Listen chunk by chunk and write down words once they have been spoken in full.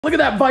Look at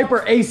that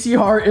Viper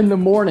ACR in the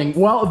morning.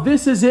 Well,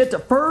 this is it.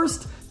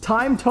 First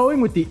time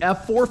towing with the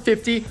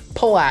F450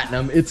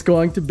 Platinum. It's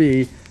going to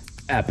be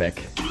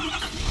epic.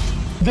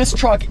 This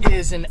truck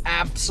is an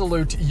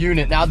absolute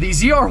unit. Now, the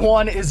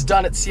ZR1 is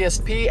done at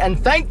CSP, and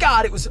thank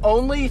God it was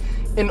only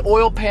an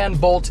oil pan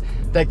bolt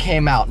that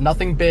came out.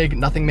 Nothing big,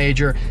 nothing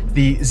major.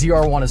 The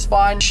ZR1 is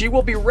fine. She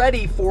will be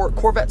ready for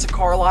Corvettes of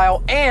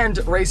Carlisle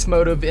and Race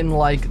Motive in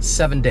like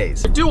 7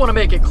 days. I do want to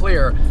make it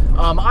clear,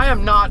 I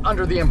am not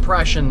under the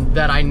impression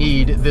that I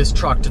need this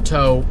truck to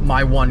tow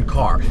my one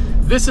car.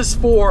 This is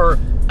for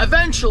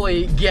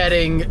eventually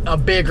getting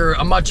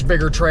a much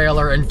bigger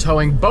trailer and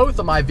towing both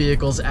of my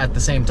vehicles at the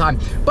same time.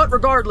 But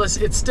regardless,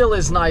 it still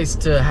is nice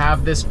to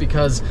have this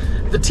because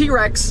the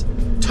T-Rex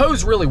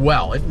tows really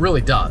well. It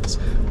really does.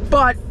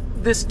 But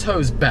this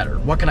tows better.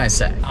 What can I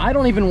say? I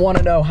don't even want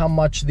to know how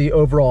much the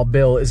overall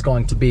bill is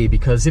going to be,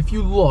 because if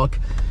you look,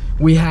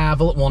 we have,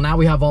 well, now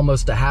we have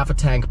almost a half a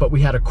tank, but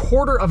we had a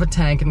quarter of a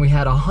tank and we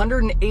had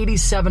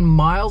 187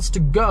 miles to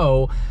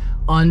go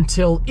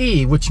until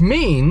E, which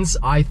means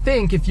I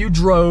think if you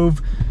drove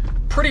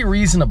pretty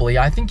reasonably,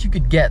 I think you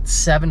could get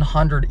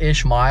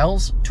 700-ish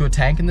miles to a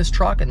tank in this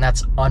truck, and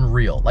that's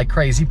unreal, like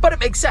crazy. But it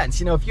makes sense.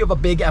 You know, if you have a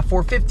big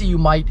F450, you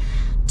might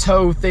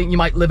tow you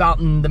might live out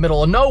in the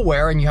middle of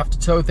nowhere and you have to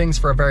tow things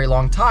for a very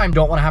long time.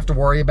 Don't want to have to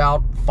worry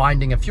about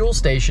finding a fuel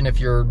station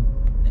if you're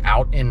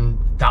out in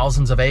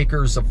thousands of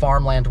acres of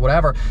farmland,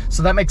 whatever.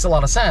 So that makes a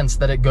lot of sense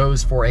that it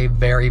goes for a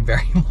very,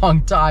 very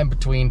long time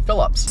between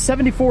fill-ups.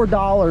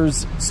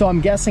 $74, so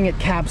I'm guessing it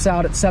caps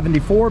out at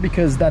 74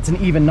 because that's an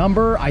even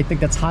number. I think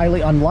that's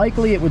highly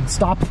unlikely. It would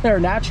stop there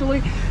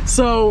naturally.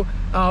 So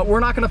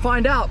we're not gonna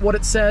find out what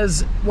it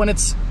says when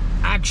it's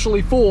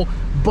actually full,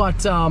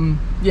 but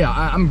yeah,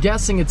 I'm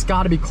guessing it's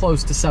got to be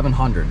close to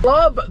 700.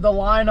 Love the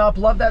lineup,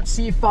 love that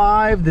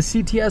C5, the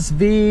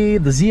CTS-V,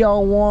 the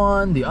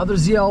ZL1, the other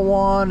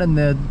ZL1, and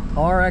the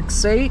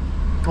RX-8.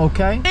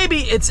 Okay, maybe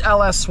it's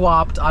LS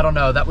swapped, I don't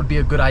know. That would be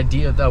a good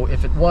idea though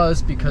if it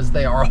was, because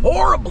they are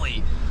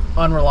horribly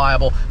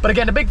unreliable. But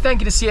again, a big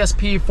thank you to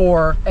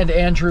CSP and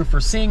Andrew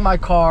for seeing my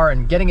car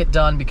and getting it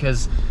done,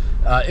 because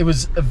it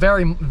was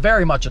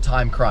very much a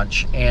time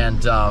crunch,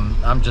 and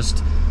I'm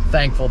just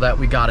thankful that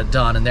we got it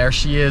done. And there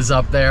she is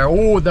up there.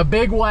 Oh, the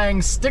big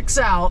wang sticks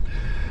out,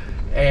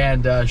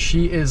 and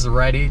she is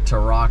ready to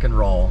rock and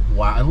roll.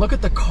 Wow, and look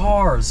at the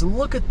cars.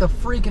 Look at the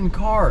freaking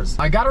cars.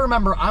 I gotta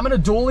remember, I'm in a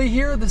dually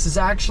here. This is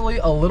actually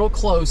a little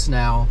close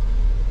now.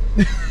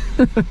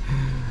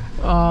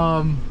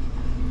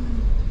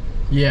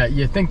 Yeah,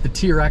 you think the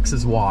T-Rex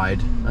is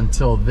wide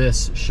until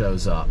this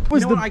shows up. What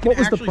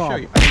was the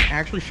problem? I can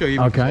actually show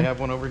you, because okay. I have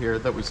one over here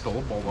that we stole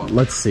a bulb on.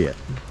 Let's see it.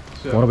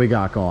 So what do we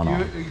got going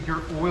on?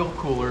 Your oil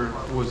cooler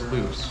was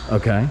loose.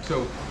 Okay.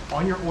 So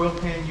on your oil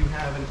pan, you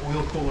have an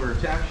oil cooler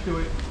attached to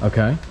it.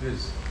 Okay.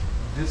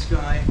 This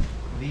guy,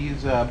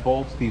 these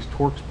bolts, these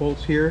Torx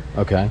bolts here,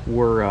 okay,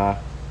 were,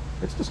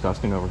 it's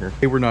disgusting over here.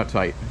 They were not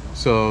tight.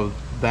 So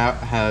that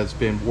has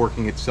been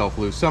working itself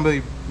loose.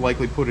 Somebody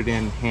likely put it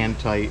in hand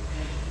tight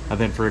and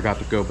then forgot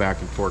to go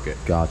back and torque it.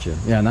 Gotcha.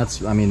 Yeah, and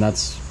that's, I mean,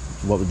 that's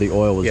what the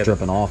oil was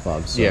dripping off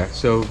of. So. Yeah,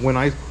 so when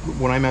I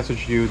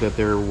messaged you that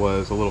there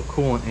was a little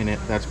coolant in it,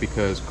 that's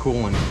because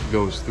coolant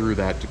goes through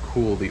that to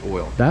cool the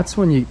oil. That's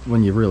when you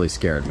really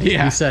scared me.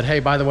 Yeah. You said, hey,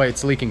 by the way,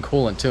 it's leaking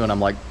coolant too, and I'm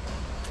like,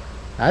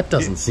 that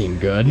doesn't seem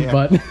good. Yeah.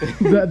 But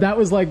that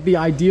was like the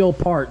ideal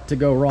part to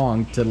go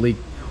wrong, to leak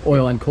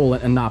oil and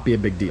coolant and not be a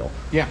big deal.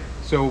 Yeah,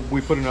 so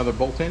we put another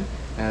bolt in.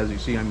 As you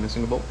see, I'm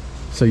missing a bolt.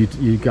 So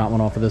you got one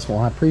off of this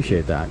one. I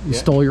appreciate that. You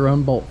stole your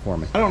own bolt for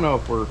me. I don't know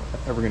if we're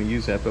ever going to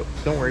use that, but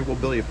don't worry, we'll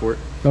bill you for it.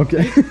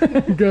 Okay,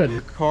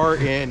 good. Car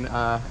in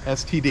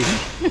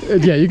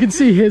STD. Yeah, you can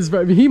see his,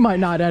 he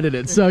might not edit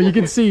it, so you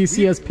can see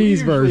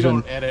CSP's version.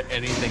 We don't edit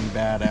anything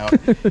bad out.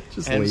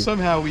 And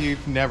somehow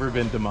we've never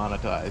been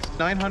demonetized.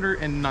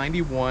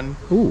 991.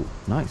 Ooh,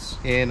 nice.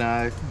 In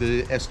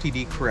the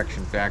STD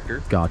correction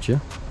factor.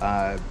 Gotcha.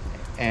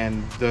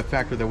 And the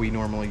factor that we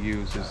normally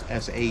use is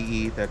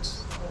SAE.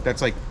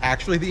 That's like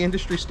actually the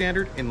industry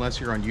standard, unless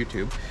you're on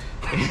YouTube.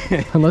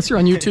 Unless you're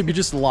on YouTube, you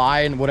just lie,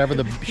 and whatever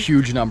the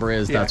huge number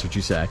is, that's what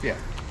you say. Yeah.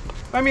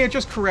 I mean, it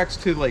just corrects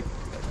to like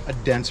a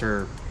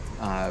denser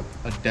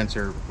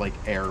like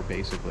air,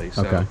 basically.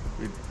 So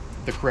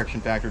the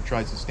correction factor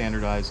tries to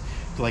standardize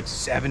to like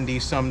 70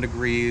 some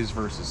degrees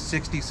versus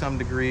 60 some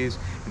degrees,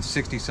 and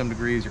 60 some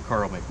degrees your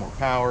car will make more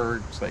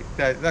power. It's like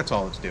that's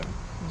all it's doing.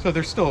 So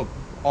they're still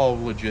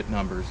all legit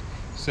numbers.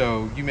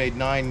 So you made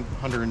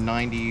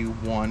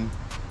 991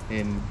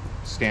 in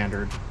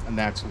standard, and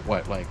that's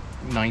what, like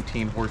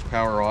 19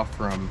 horsepower off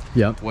from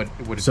what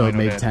is, so it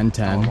made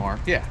 1010.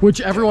 Yeah,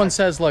 which everyone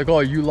says like, oh,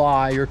 you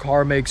lie, your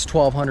car makes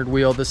 1200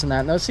 wheel, this and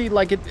that. No, see,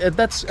 like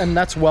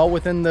that's well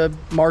within the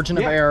margin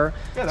of error.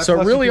 Yeah, so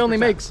it really only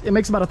makes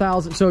about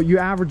 1,000. So you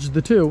average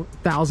the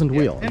 2,000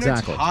 wheel. And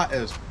exactly. It's hot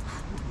as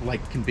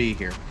like can be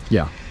here.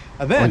 Yeah.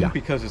 And then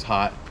because it's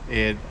hot,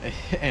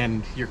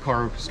 and your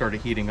car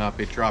started heating up,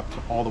 it dropped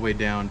all the way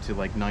down to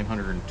like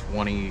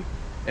 920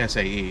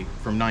 SAE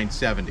from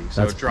 970.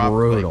 So that's it dropped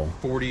brutal. like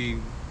 40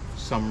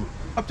 some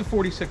Up to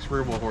 46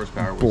 rear wheel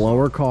horsepower.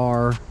 Blower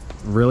car,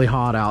 really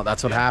hot out.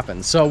 That's what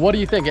happens. So what do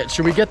you think?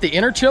 Should we get the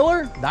inner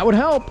chiller? That would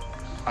help.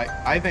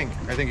 I think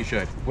you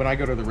should. When I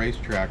go to the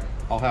racetrack,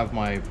 I'll have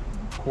my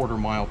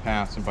quarter-mile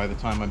pass, and by the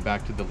time I'm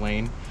back to the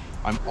lane,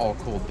 I'm all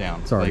cooled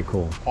down. It's already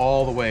cool.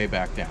 All the way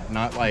back down.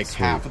 Not like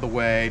half of the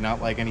way,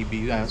 not like any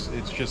BS.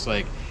 It's just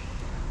like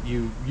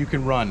you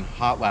can run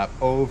hot lap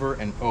over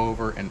and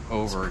over and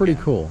over. It's pretty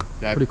again. cool.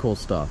 Pretty cool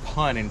stuff.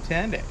 Pun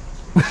intended.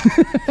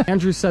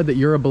 Andrew said that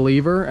you're a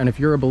believer, and if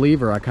you're a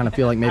believer, I kind of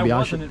feel like maybe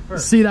I should.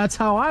 See, that's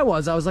how I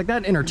was. I was like,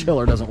 that inner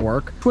chiller doesn't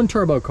work. Twin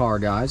turbo car,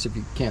 guys, if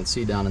you can't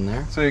see down in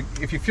there. So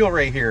if you feel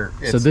right here.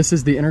 So this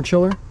is the inner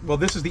chiller? Well,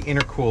 this is the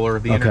intercooler.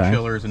 The inner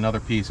chiller is another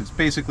piece. It's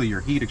basically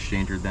your heat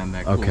exchanger then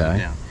that cools it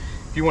down.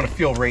 If you want to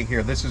feel right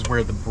here, this is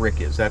where the brick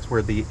is. That's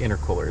where the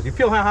intercooler is. You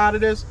feel how hot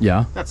it is?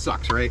 Yeah. That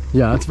sucks, right?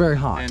 Yeah, it's very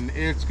hot. And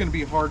it's going to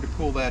be hard to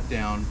cool that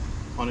down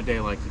on a day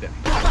like today.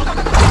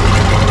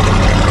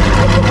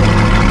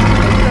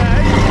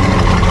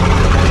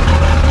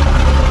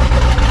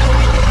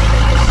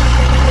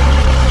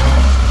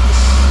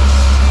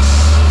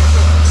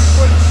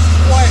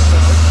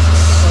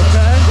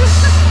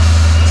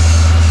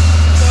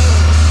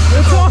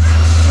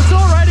 It's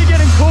already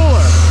getting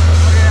cooler.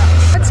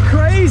 That's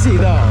crazy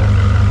though.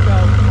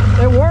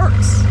 It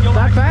works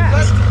that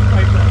fast.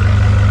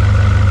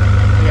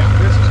 Yeah,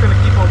 this is going to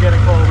keep on getting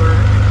colder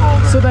and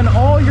colder. So then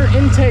all your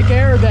intake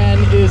air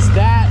then is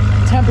that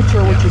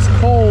temperature, which is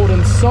cold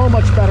and so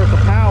much better for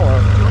power.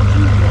 Don't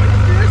you like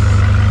this?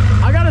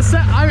 I gotta say,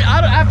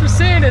 after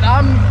seeing it,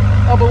 I'm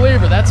a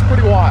believer. That's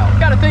pretty wild. You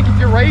gotta think, if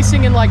you're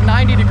racing in like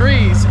 90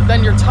 degrees,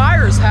 then your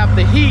tires have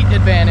the heat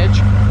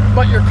advantage,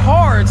 but your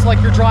car, it's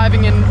like you're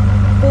driving in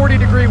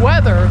 40-degree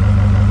weather.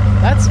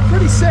 That's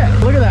pretty sick.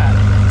 Look at that.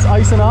 It's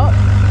icing up.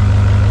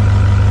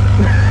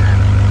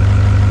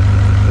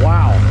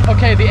 Wow.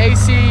 Okay, the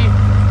AC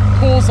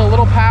pulls a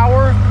little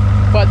power,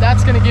 but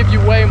that's going to give you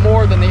way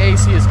more than the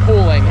AC is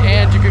pulling,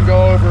 and you can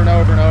go over and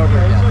over and over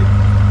again. It's like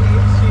the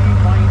AC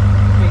might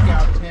take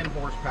out 10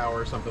 horsepower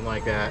or something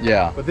like that.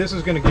 Yeah. But this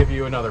is going to give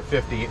you another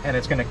 50, and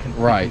it's going to be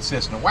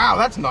consistent. Wow,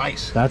 that's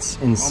nice. That's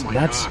Oh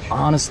that's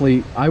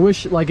honestly, I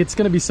wish, like, it's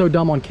going to be so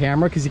dumb on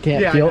camera because you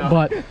can't feel it,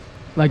 but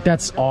like,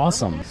 that's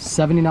awesome.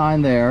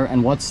 79 there,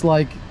 and what's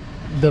like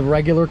the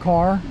regular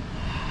car?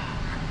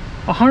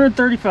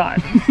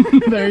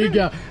 135. There you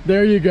go.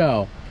 There you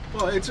go.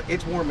 Well,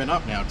 it's warming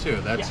up now too.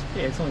 That's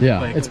it's only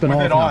it's been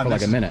off now for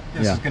like a minute.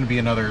 This is going to be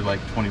another like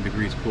 20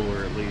 degrees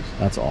cooler at least.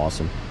 That's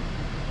awesome.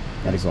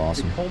 That is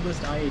awesome. The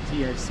coldest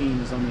IAT I've seen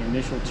is on the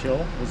initial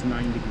chill was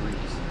 9 degrees.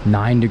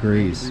 9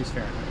 degrees. 9 degrees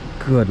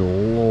Fahrenheit. Good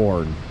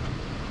Lord.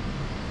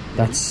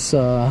 That's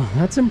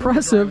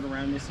impressive. Driving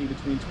around, you see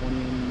between 20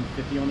 and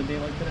 50 on a day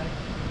like today.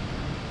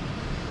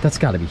 That's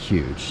got to be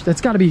huge.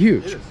 That's got to be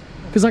huge.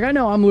 Because like, I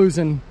know I'm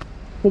losing.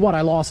 Well, what,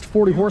 I lost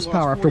 40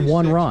 horsepower after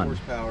one run.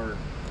 Horsepower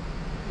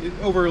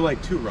over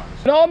like 2 runs.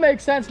 It all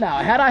makes sense now.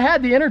 Had I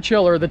had the inner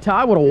chiller,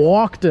 I would have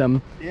walked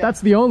him. Yeah.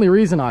 That's the only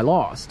reason I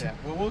lost. Yeah.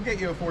 Well, we'll get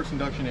you a forced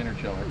induction inner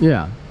chiller.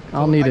 Yeah,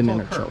 I'll need an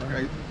inner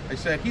chiller. I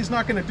said he's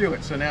not going to do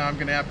it, so now I'm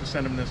going to have to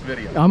send him this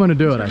video. I'm going to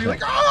do it. I think.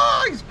 Like,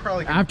 oh, he's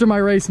probably gonna... After my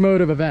race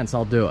mode of events,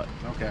 I'll do it.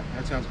 Okay,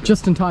 that sounds good.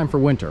 Just in time for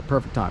winter.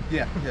 Perfect time.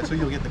 Yeah. So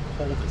you'll get the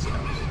coldest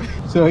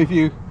house. So if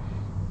you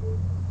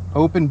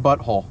open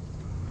butthole.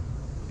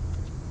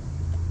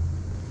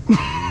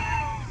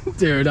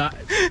 Dude,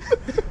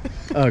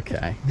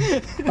 okay.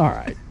 All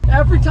right.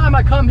 Every time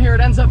I come here, it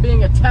ends up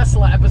being a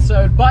Tesla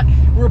episode, but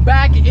we're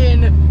back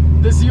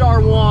in the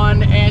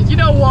ZR1, and you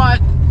know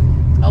what?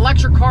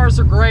 Electric cars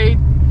are great,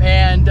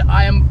 and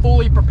I am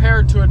fully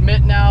prepared to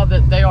admit now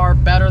that they are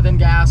better than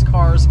gas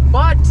cars,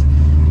 but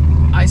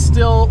I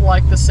still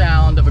like the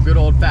sound of a good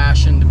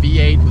old-fashioned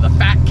V8 with a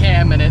fat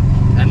cam in it,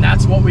 and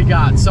that's what we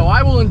got. So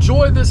I will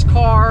enjoy this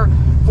car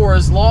for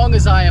as long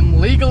as I am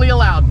legally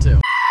allowed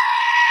to.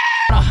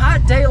 On a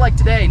hot day like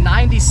today,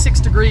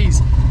 96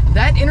 degrees,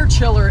 that inner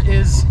chiller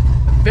is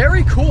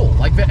very cool.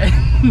 Like,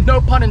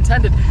 no pun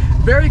intended,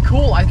 very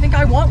cool. I think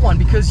I want one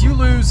because you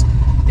lose,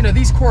 you know,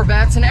 these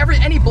Corvettes and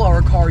any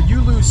blower car,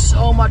 you lose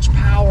so much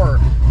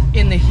power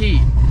in the heat.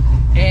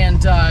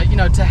 And, you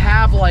know, to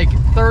have like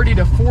 30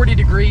 to 40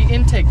 degree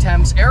intake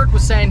temps, Eric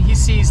was saying he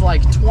sees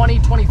like 20,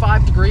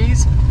 25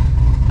 degrees.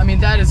 I mean,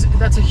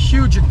 that's a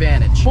huge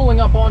advantage. Pulling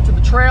up onto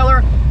the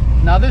trailer.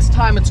 Now this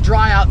time it's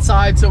dry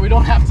outside, so we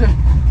don't have to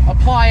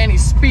apply any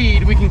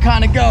speed. We can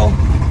kind of go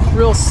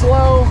real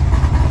slow,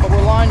 but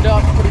we're lined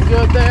up pretty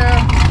good there.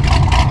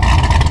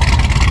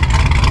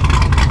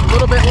 A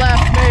little bit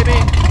left, maybe.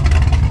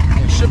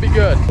 It should be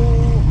good.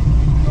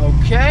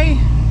 Okay,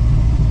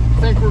 I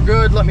think we're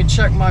good. Let me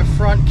check my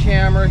front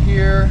camera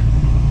here.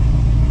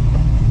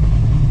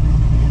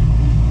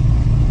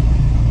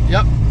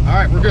 Yep, all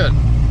right, we're good.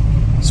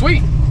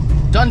 Sweet,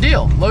 done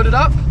deal. Loaded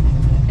up,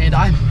 and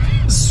I'm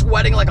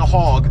sweating like a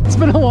hog. It's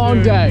been a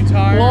long day.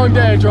 Long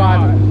day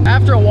driving.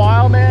 After a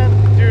while, man.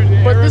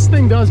 Dude, but this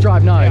thing does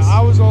drive nice. Yeah,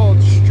 I was all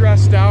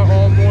stressed out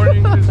all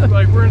morning because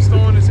like we're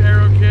installing this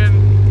aero kit.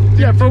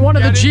 Yeah, for one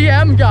of the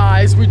GM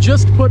guys, we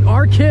just put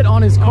our kit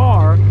on his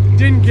car.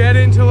 didn't get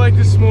it until like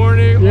this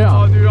morning. Yeah.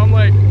 Oh, dude, I'm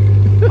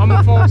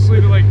gonna fall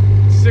asleep at like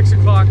 6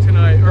 o'clock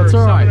tonight or That's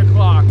all 7 right.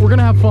 o'clock. We're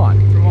gonna have fun.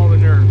 From all the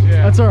nerves,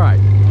 yeah. That's all right.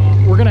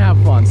 We're gonna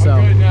have fun. So.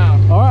 I'm good now.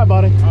 All right,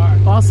 buddy. All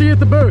right. I'll see you at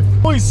the booth.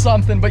 Always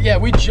something, but yeah,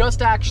 we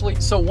just actually,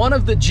 so one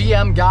of the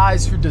GM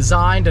guys who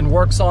designed and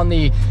works on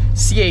the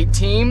C8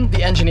 team,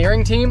 the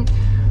engineering team,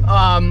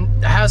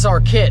 has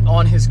our kit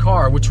on his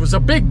car, which was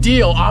a big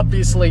deal,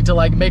 obviously, to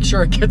like make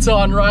sure it gets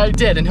on right.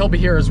 Did, and he'll be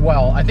here as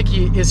well. I think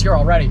he is here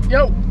already.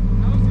 Yo.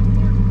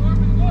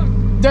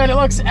 Dude, it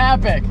looks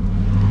epic.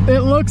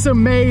 It looks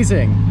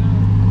amazing.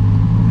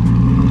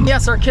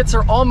 Yes, our kits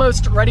are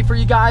almost ready for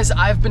you guys.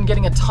 I've been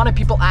getting a ton of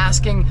people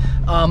asking,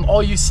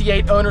 all you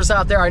C8 owners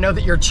out there, I know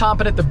that you're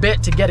chomping at the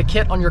bit to get a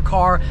kit on your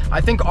car.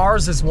 I think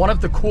ours is one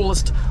of the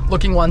coolest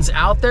looking ones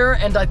out there,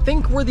 and I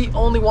think we're the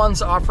only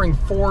ones offering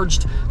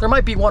forged. There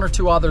might be one or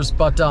two others,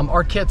 but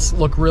our kits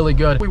look really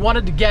good. We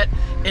wanted to get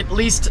at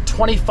least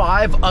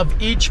 25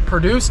 of each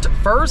produced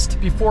first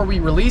before we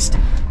released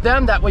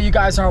them. That way you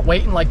guys aren't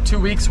waiting like 2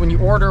 weeks when you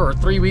order, or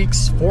 3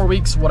 weeks, 4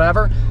 weeks,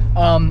 whatever.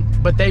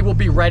 But they will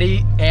be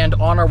ready and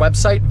on our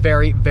website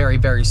very, very,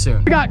 very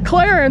soon. We got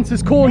Clarence,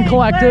 who's cool and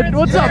collected. Clarence.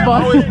 What's up,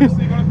 bud?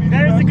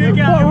 There's a good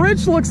guy. Well,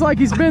 Rich looks like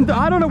he's been,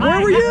 I don't know, where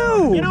were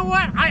you? You know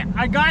what?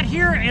 I got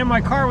here and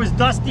my car was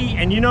dusty,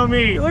 and you know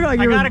me. You look like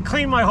I you gotta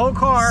clean my whole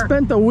car.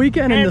 Spent the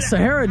weekend in the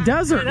Sahara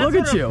Desert. That's Look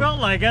at what you. It felt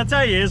like, I'll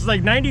tell you. It's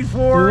like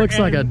 94. He looks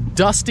like a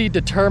dusty,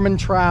 determined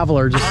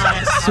traveler. Just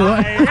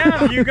I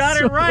am. You got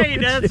it right.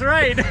 That's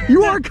right.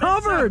 You are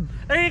covered.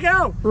 There you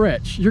go.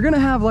 Rich, you're gonna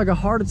have like a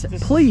heart attack.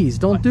 Please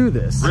don't do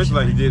this. Rich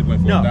like he did when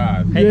he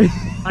died. Hey,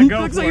 I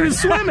go looks for like he was it.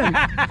 swimming.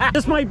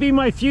 This might be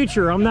my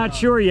future. I'm not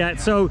sure yet.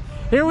 So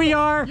here we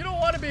are. You don't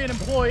want to be an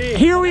employee.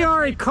 Here we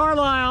are at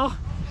Carlisle,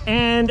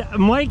 and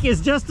Mike is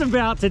just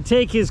about to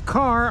take his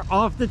car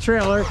off the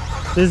trailer,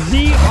 the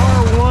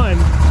ZR1.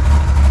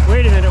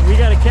 Wait a minute, we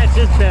gotta catch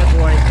this bad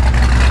boy.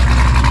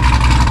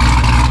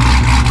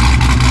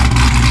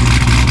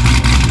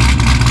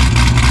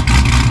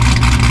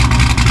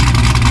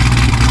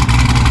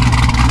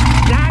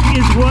 That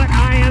is what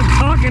I am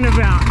talking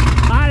about.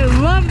 I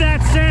love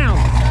that sound.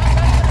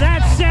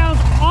 That sounds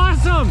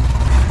awesome.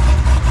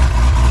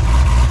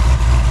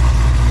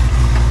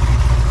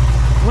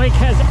 Mike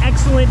has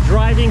excellent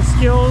driving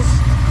skills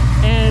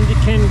and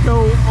can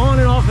go on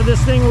and off of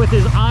this thing with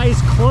his eyes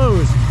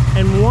closed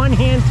and one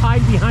hand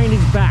tied behind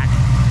his back.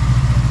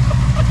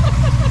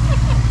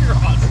 You're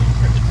awesome.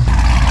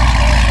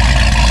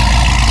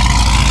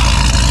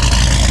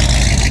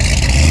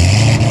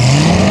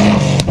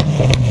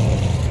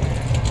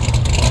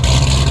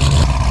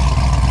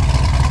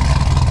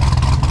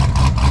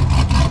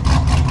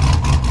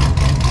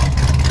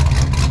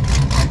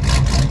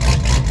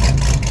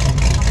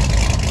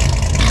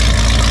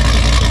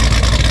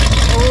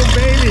 Oh,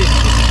 baby.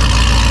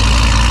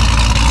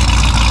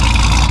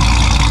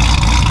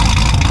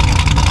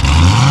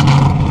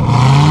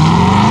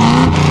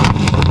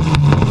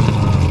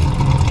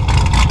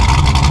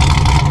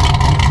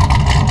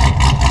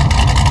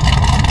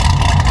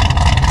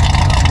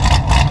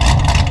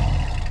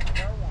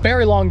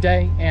 Very long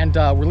day, and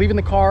we're leaving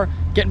the car,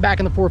 getting back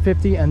in the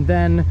 450, and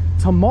then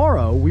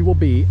tomorrow we will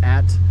be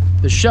at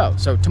the show.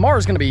 So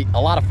tomorrow's gonna be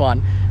a lot of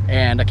fun,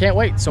 and I can't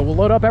wait. So we'll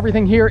load up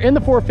everything here in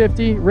the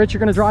 450. Rich, you're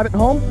gonna drive it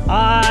home?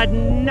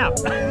 No.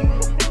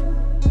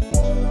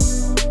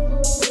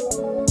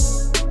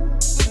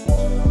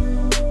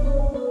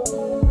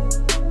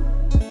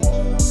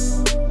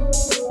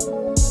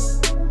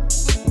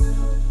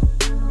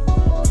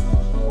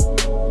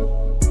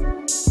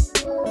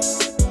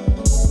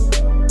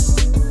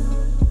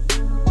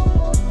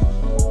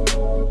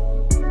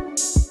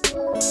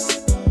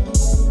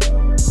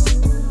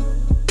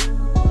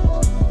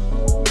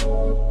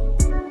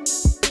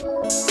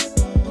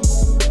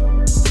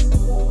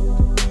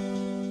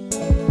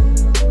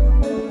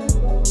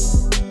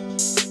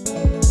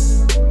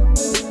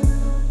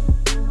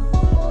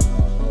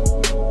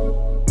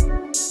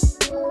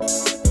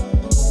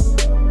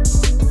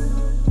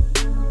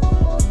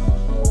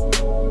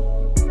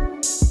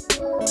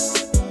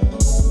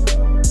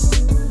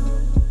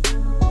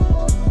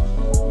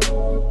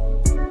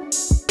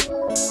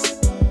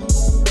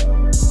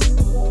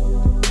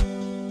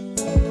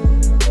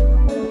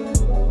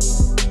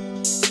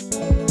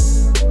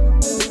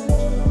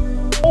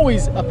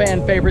 Always a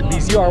fan favorite, the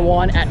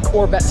ZR1 at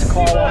Corvette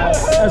Carlisle,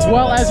 as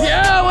well as,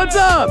 yeah, what's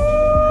up?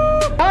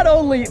 Not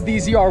only the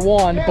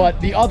ZR1, but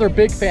the other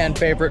big fan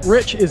favorite,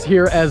 Rich, is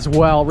here as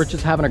well. Rich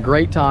is having a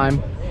great time.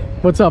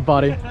 What's up,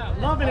 buddy?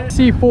 Loving it.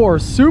 C4,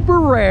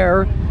 super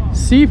rare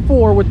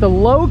C4 with the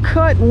low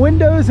cut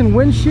windows and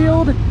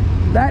windshield.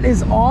 That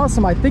is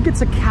awesome. I think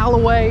it's a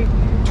Callaway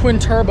twin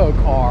turbo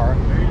car,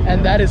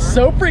 and that is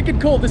so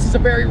freaking cool. This is a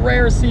very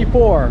rare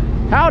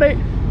C4. Howdy.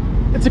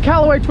 It's a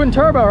Callaway twin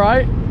turbo,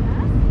 right?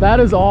 That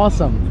is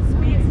awesome.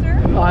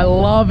 Speedster. I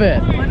love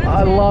it.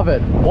 I love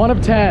it. 1 of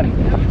 10.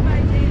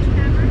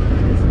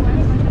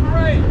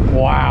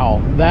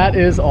 Wow, that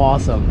is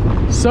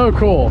awesome. So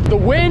cool. The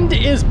wind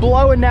is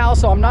blowing now,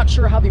 so I'm not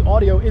sure how the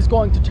audio is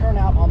going to turn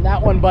out on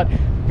that one, but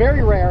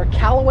very rare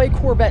Callaway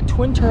Corvette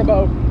twin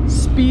turbo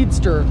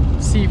Speedster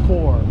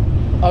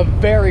C4. A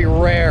very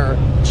rare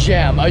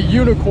gem, a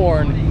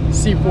unicorn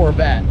C4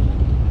 vet.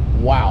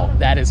 Wow,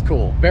 that is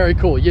cool. Very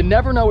cool. You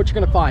never know what you're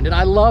gonna find. And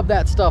I love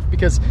that stuff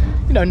because,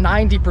 you know,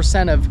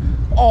 90% of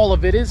all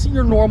of it is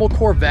your normal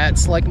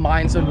Corvettes. Like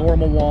mine's a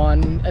normal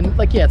one. And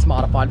like, yeah, it's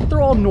modified, but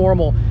they're all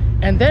normal.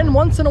 And then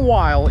once in a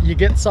while, you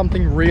get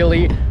something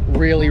really,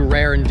 really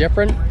rare and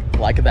different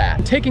like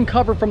that. Taking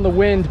cover from the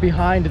wind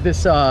behind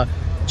this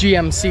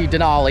GMC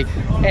Denali.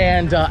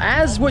 And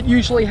as what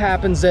usually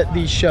happens at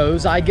these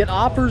shows, I get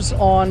offers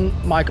on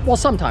my, well,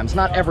 sometimes,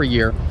 not every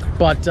year,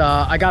 but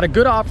I got a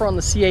good offer on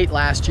the C8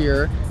 last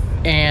year,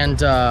 and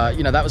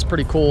you know, that was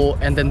pretty cool.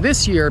 And then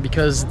this year,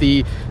 because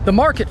the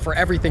market for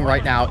everything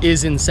right now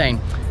is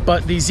insane,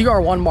 but the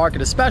ZR1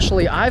 market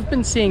especially, I've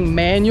been seeing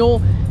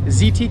manual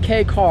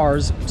ZTK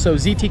cars, so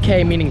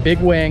ZTK meaning big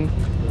wing,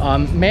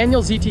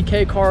 manual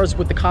ZTK cars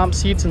with the comp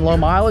seats and low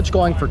mileage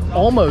going for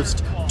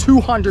almost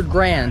 200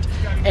 grand.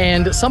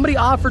 And somebody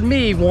offered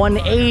me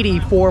 180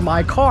 for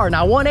my car.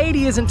 Now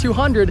 180 isn't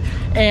 200,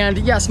 and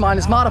yes, mine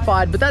is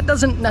modified, but that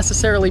doesn't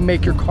necessarily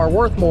make your car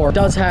worth more. It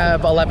does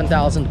have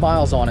 11,000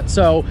 miles on it.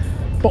 So,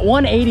 but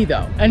 180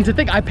 though, and to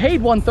think I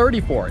paid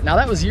 130 for it. Now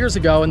that was years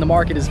ago and the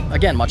market is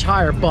again much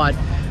higher, but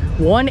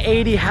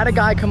 180, had a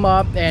guy come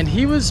up and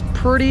he was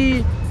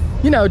pretty,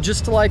 you know,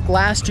 just like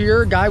last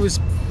year, guy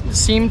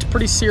seemed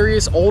pretty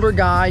serious, older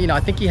guy, you know, I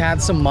think he had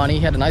some money,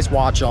 he had a nice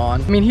watch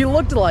on. I mean, he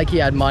looked like he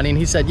had money, and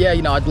he said, yeah,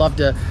 you know, I'd love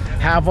to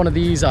have one of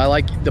these. I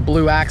like the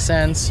blue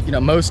accents, you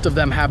know, most of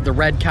them have the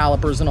red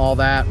calipers and all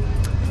that.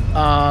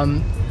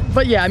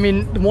 But yeah, I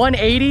mean,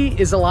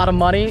 180 is a lot of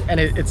money, and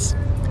it's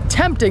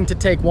tempting to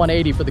take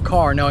 180 for the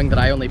car knowing that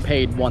I only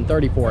paid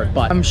 130 for it,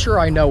 but I'm sure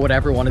I know what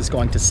everyone is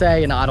going to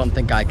say, and I don't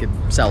think I could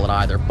sell it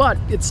either, but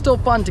it's still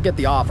fun to get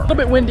the offer. A little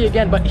bit windy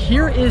again, but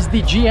here is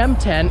the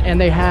GM10,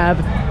 and they have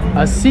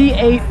a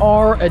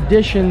C8R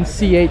edition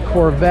C8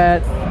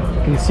 Corvette.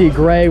 You can see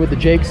gray with the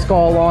Jake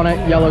skull on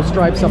it, yellow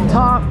stripes up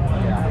top,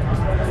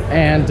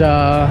 and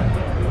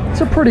it's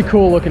a pretty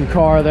cool looking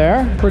car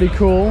there. Pretty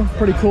cool,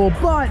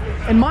 but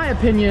in my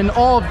opinion,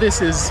 all of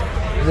this is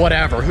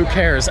whatever, who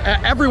cares?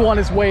 Everyone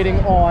is waiting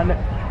on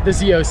the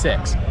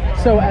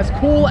Z06. So as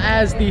cool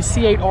as the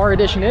C8R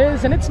edition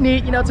is, and it's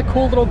neat, you know, it's a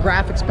cool little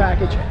graphics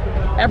package,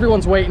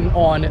 everyone's waiting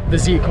on the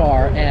Z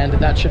car, and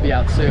that should be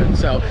out soon.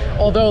 So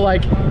although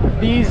like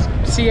these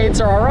C8s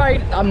are all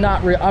right, I'm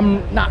not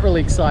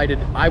really excited.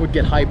 I would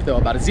get hyped though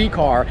about a Z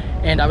car,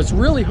 and I was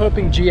really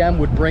hoping GM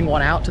would bring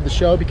one out to the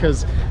show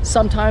because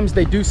sometimes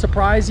they do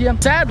surprise you.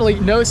 Sadly,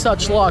 no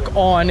such luck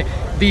on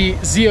the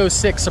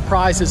Z06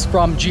 surprises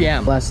from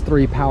GM.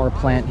 S3 power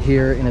plant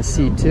here in a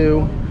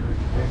C2.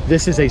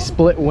 This is a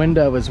split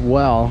window as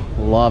well.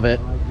 Love it.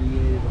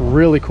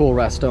 Really cool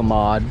resto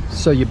mod.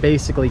 So you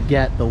basically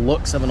get the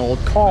looks of an old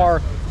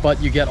car,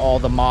 but you get all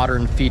the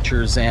modern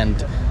features and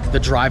the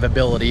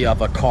drivability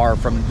of a car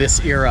from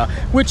this era,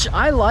 which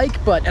I like,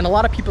 and a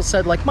lot of people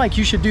said like, Mike,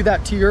 you should do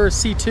that to your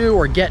C2,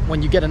 or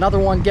when you get another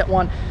one, get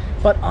one.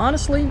 But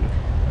honestly,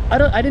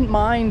 I didn't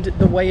mind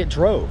the way it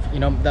drove. You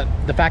know,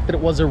 the fact that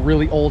it was a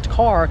really old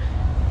car,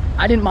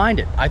 I didn't mind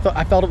it. I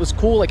felt it was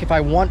cool. Like if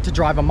I want to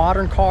drive a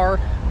modern car,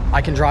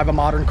 I can drive a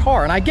modern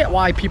car, and I get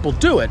why people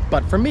do it,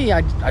 but for me,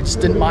 I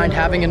just didn't mind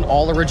having an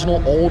all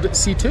original old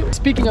C2.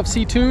 Speaking of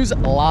C2s,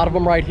 a lot of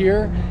them right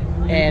here,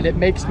 and it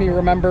makes me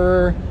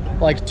remember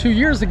like 2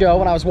 years ago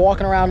when I was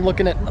walking around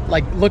looking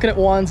at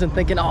ones and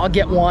thinking, oh, I'll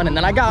get one, and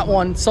then I got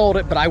one, sold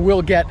it, but I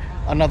will get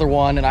another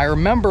one. And I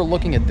remember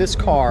looking at this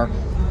car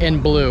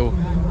in blue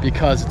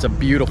because it's a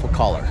beautiful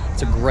color.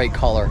 It's a great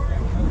color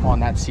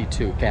on that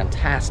C2.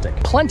 Fantastic.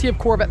 Plenty of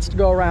Corvettes to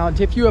go around.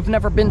 If you have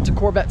never been to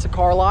Corvettes at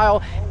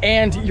Carlisle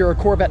and you're a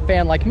Corvette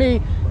fan like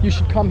me, you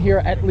should come here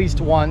at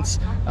least once.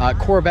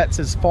 Corvettes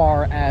as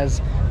far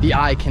as the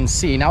eye can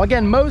see. Now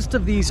again, most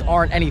of these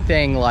aren't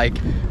anything like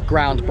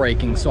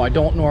groundbreaking, so I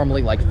don't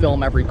normally like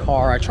film every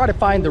car. I try to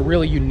find the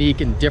really unique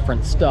and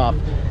different stuff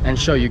and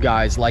show you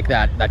guys. Like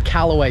that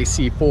Callaway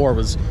C4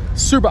 was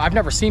super. I've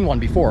never seen one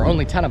before,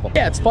 only 10 of them.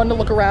 Yeah, it's fun to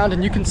look around,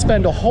 and you can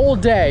spend a whole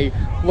day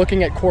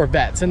looking at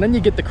Corvettes, and then you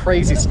get the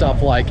crazy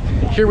stuff. Like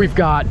here we've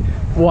got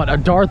what, a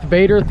Darth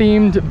Vader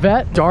themed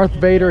vet. Darth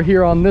Vader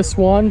here on this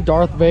one,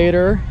 Darth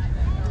Vader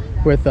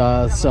with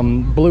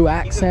some blue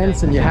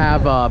accents, and you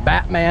have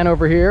Batman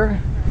over here.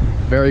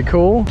 Very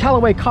cool.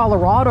 Callaway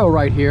Colorado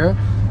right here,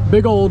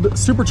 big old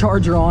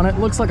supercharger on it,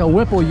 looks like a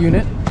Whipple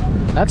unit.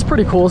 That's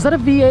pretty cool. Is that a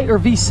V8 or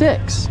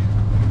V6?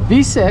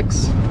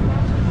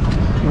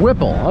 V6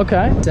 Whipple,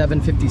 okay.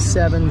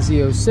 757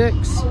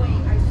 Z06.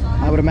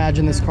 I would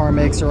imagine this car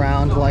makes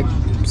around like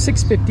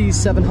 650,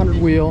 700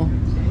 wheel.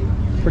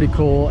 Pretty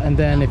cool. And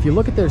then if you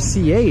look at their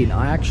C8,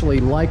 I actually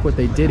like what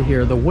they did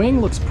here. The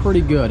wing looks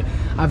pretty good.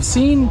 I've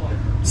seen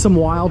some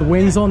wild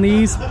wings on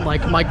these,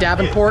 like Mike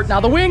Davenport. Now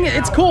the wing,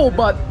 it's cool,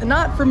 but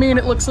not for me, and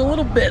it looks a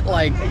little bit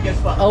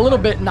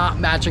not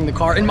matching the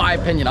car, in my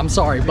opinion. I'm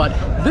sorry, but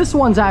this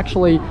one's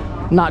actually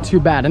not too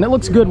bad, and it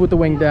looks good with the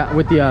wing down,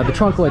 with the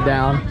trunk lid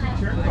down.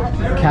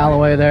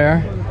 Callaway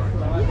there.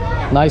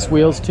 Nice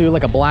wheels too,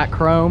 like a black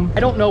chrome.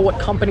 I don't know what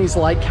companies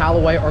like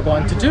Callaway are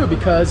going to do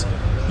because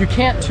you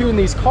can't tune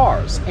these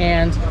cars.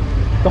 And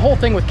the whole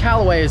thing with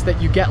Callaway is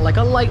that you get like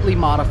a lightly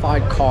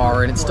modified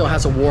car and it still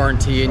has a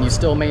warranty and you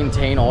still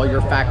maintain all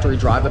your factory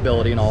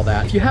drivability and all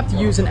that. If you have to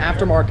use an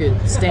aftermarket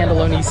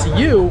standalone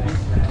ECU,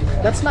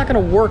 that's not gonna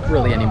work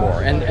really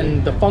anymore,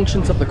 and the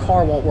functions of the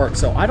car won't work.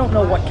 So I don't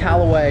know what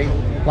Callaway,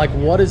 like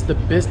what is the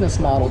business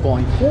model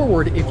going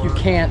forward if you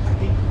can't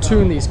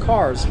tune these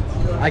cars.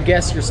 I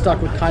guess you're stuck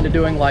with kind of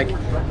doing like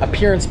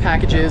appearance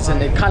packages,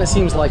 and it kind of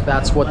seems like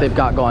that's what they've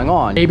got going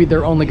on. Maybe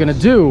they're only gonna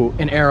do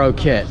an aero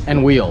kit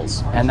and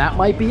wheels, and that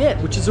might be it,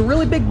 which is a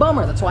really big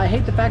bummer. That's why I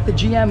hate the fact that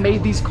GM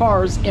made these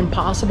cars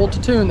impossible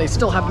to tune. They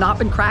still have not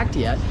been cracked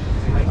yet.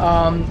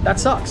 That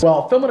sucks.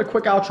 Well, filming a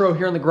quick outro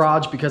here in the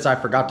garage because I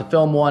forgot to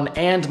film one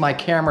and my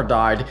camera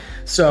died.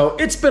 So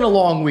it's been a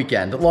long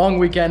weekend,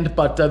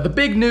 but the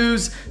big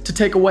news to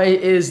take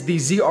away is the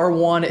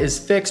ZR1 is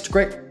fixed.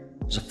 Great.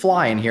 There's a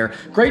fly in here.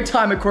 Great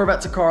time at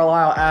Corvettes of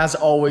Carlisle, as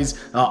always.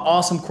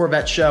 Awesome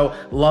Corvette show.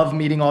 Love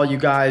meeting all you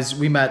guys.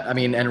 We met, I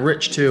mean, and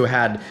Rich too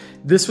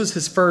this was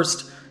his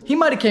first, he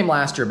might have came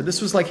last year, but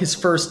this was like his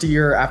first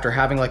year after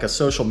having like a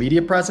social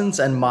media presence.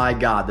 And my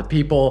God, the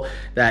people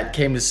that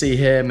came to see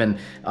him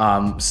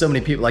and so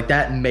many people like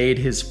that made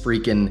his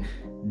freaking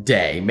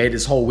day, made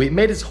his whole week,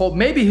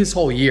 maybe his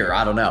whole year,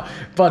 I don't know.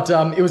 But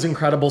it was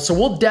incredible. So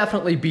we'll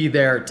definitely be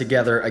there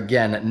together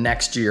again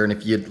next year. And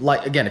if you'd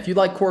like, again, if you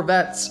like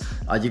Corvettes,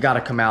 you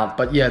gotta come out.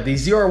 But yeah, the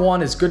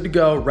ZR1 is good to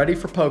go, ready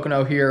for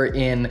Pocono here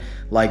in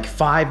like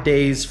 5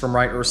 days from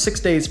or 6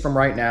 days from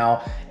right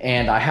now.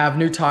 And I have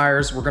new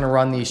tires. We're gonna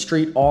run the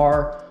Street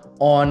R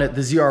on the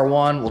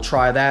ZR1. We'll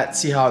try that,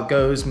 see how it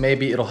goes.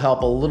 Maybe it'll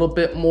help a little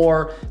bit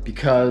more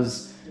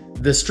because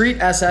the Street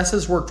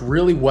SS's worked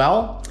really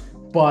well,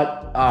 but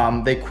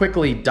they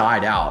quickly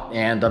died out.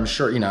 And I'm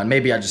sure, you know,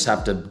 maybe I just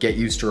have to get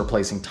used to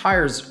replacing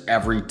tires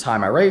every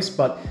time I race,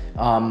 but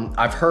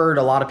I've heard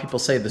a lot of people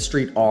say the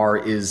Street R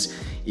is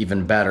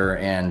even better.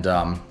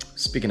 And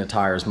speaking of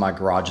tires, my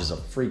garage is a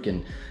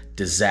freaking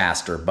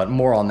disaster, but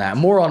more on that,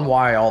 more on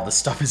why all the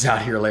stuff is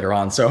out here later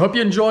on. So I hope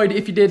you enjoyed.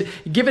 If you did,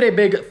 give it a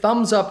big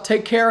thumbs up.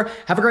 Take care.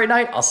 Have a great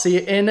night. I'll see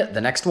you in the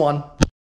next one.